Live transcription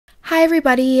Hi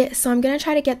everybody, so I'm going to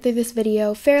try to get through this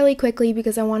video fairly quickly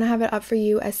because I want to have it up for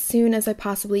you as soon as I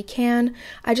possibly can.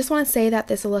 I just want to say that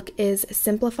this look is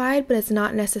simplified, but it's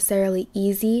not necessarily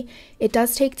easy. It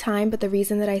does take time, but the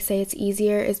reason that I say it's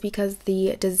easier is because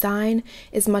the design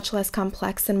is much less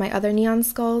complex than my other neon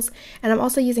skulls, and I'm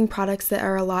also using products that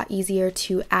are a lot easier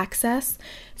to access.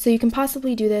 So you can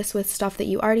possibly do this with stuff that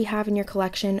you already have in your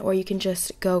collection, or you can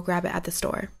just go grab it at the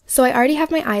store. So I already have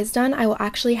my eyes done. I will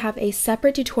actually have a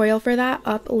separate tutorial for that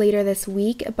up later this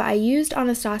week, but I used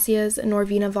Anastasia's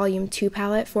Norvina Volume 2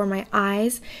 palette for my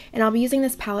eyes, and I'll be using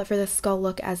this palette for the skull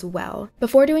look as well.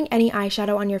 Before doing any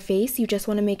eyeshadow on your face, you just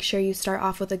want to make sure you start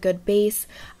off with a good base.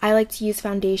 I like to use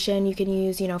foundation. You can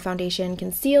use, foundation,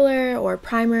 concealer, or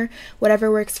primer, whatever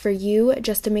works for you,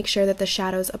 just to make sure that the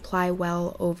shadows apply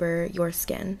well over your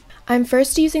skin. I'm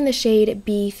first using the shade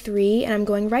B3, and I'm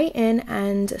going right in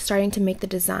and starting to make the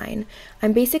design.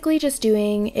 I'm basically just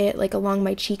doing it like along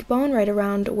my cheekbone, right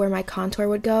around where my contour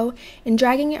would go, and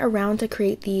dragging it around to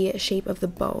create the shape of the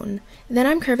bone. Then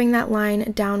I'm curving that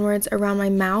line downwards around my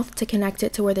mouth to connect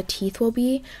it to where the teeth will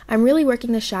be. I'm really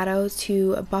working the shadows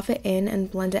to buff it in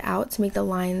and blend it out to make the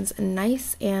lines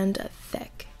nice and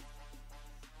thick.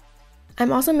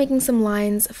 I'm also making some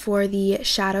lines for the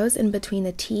shadows in between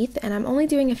the teeth, and I'm only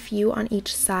doing a few on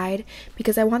each side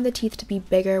because I want the teeth to be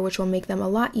bigger, which will make them a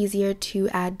lot easier to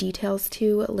add details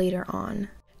to later on.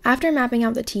 After mapping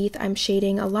out the teeth, I'm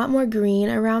shading a lot more green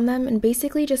around them and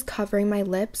basically just covering my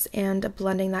lips and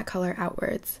blending that color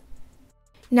outwards.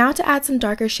 Now to add some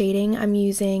darker shading, I'm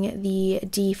using the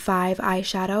D5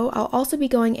 eyeshadow. I'll also be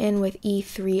going in with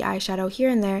E3 eyeshadow here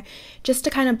and there just to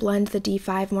kind of blend the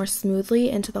D5 more smoothly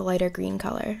into the lighter green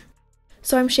color.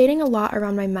 So I'm shading a lot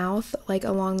around my mouth, like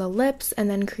along the lips, and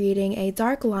then creating a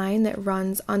dark line that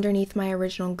runs underneath my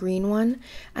original green one.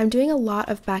 I'm doing a lot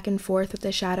of back and forth with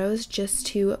the shadows just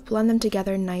to blend them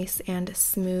together nice and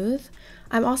smooth.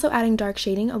 I'm also adding dark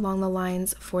shading along the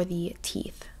lines for the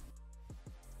teeth.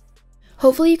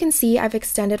 Hopefully you can see I've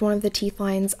extended one of the teeth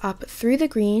lines up through the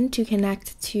green to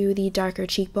connect to the darker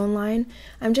cheekbone line.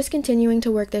 I'm just continuing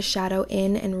to work this shadow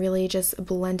in and really just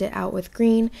blend it out with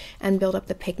green and build up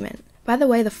the pigment. By the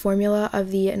way, the formula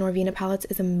of the Norvina palettes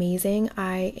is amazing.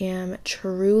 I am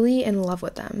truly in love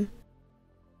with them.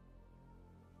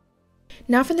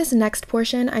 Now for this next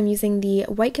portion, I'm using the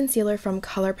white concealer from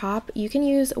Colourpop. You can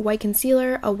use white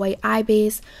concealer, a white eye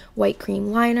base, white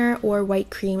cream liner, or white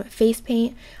cream face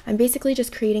paint. I'm basically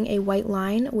just creating a white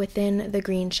line within the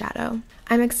green shadow.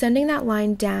 I'm extending that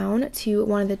line down to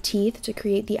one of the teeth to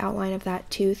create the outline of that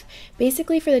tooth.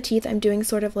 Basically for the teeth, I'm doing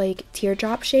sort of like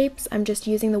teardrop shapes. I'm just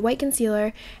using the white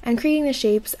concealer and creating the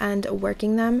shapes and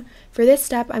working them. For this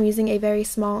step, I'm using a very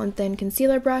small and thin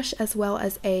concealer brush as well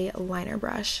as a liner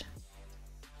brush.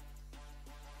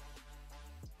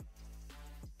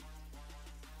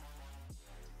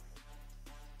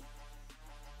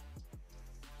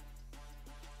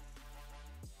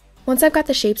 Once I've got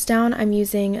the shapes down, I'm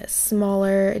using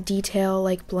smaller detail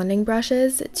like blending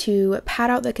brushes to pat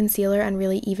out the concealer and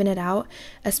really even it out,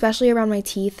 especially around my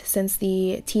teeth since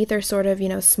the teeth are sort of,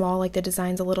 small, like the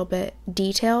design's a little bit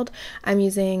detailed. I'm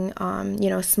using,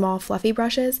 small fluffy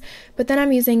brushes, but then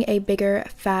I'm using a bigger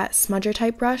fat smudger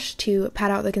type brush to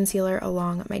pat out the concealer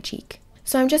along my cheek.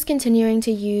 So I'm just continuing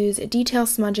to use detail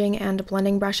smudging and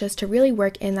blending brushes to really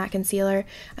work in that concealer.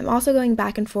 I'm also going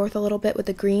back and forth a little bit with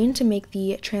the green to make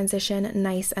the transition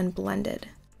nice and blended.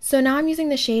 So now I'm using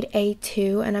the shade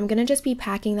A2, and I'm going to just be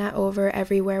packing that over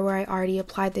everywhere where I already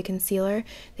applied the concealer.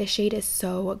 This shade is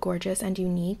so gorgeous and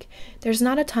unique. There's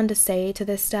not a ton to say to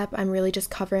this step. I'm really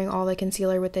just covering all the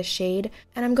concealer with this shade,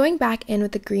 and I'm going back in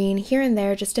with the green here and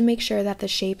there just to make sure that the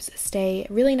shapes stay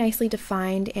really nicely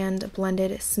defined and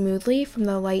blended smoothly from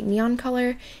the light neon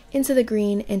color into the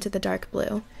green into the dark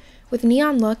blue. With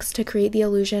neon looks, to create the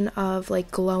illusion of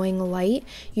like glowing light,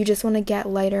 you just want to get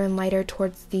lighter and lighter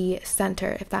towards the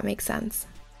center, if that makes sense.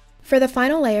 For the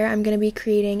final layer, I'm going to be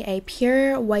creating a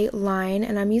pure white line,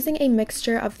 and I'm using a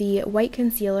mixture of the white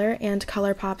concealer and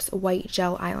Colourpop's white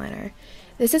gel eyeliner.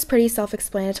 This is pretty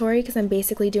self-explanatory because I'm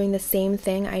basically doing the same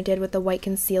thing I did with the white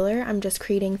concealer. I'm just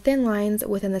creating thin lines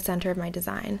within the center of my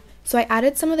design. So I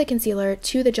added some of the concealer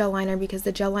to the gel liner because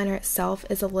the gel liner itself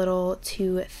is a little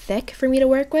too thick for me to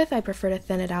work with. I prefer to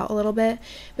thin it out a little bit,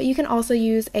 but you can also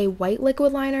use a white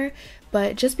liquid liner,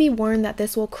 but just be warned that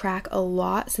this will crack a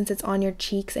lot since it's on your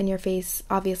cheeks and your face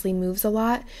obviously moves a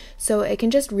lot, so it can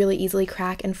just really easily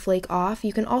crack and flake off.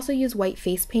 You can also use white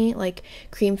face paint, like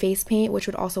cream face paint, which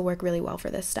would also work really well for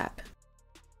this step.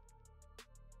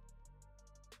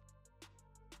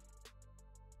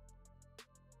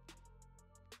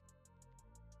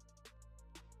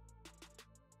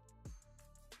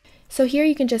 So here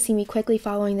you can just see me quickly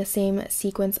following the same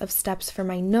sequence of steps for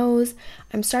my nose.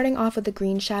 I'm starting off with the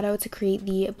green shadow to create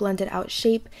the blended out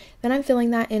shape, then I'm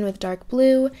filling that in with dark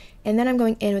blue, and then I'm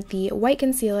going in with the white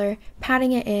concealer,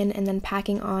 patting it in, and then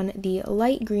packing on the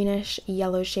light greenish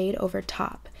yellow shade over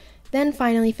top. Then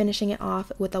finally finishing it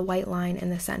off with a white line in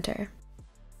the center.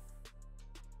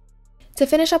 To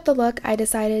finish up the look, I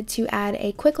decided to add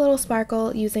a quick little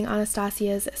sparkle using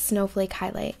Anastasia's Snowflake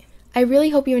highlight. I really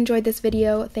hope you enjoyed this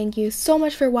video. Thank you so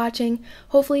much for watching.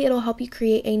 Hopefully it'll help you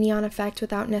create a neon effect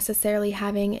without necessarily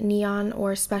having neon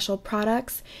or special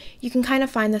products. You can kind of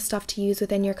find this stuff to use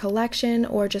within your collection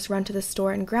or just run to the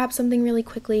store and grab something really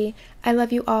quickly. I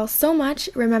love you all so much.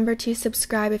 Remember to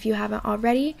subscribe if you haven't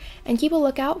already, and keep a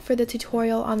lookout for the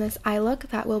tutorial on this eye look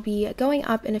that will be going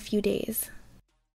up in a few days.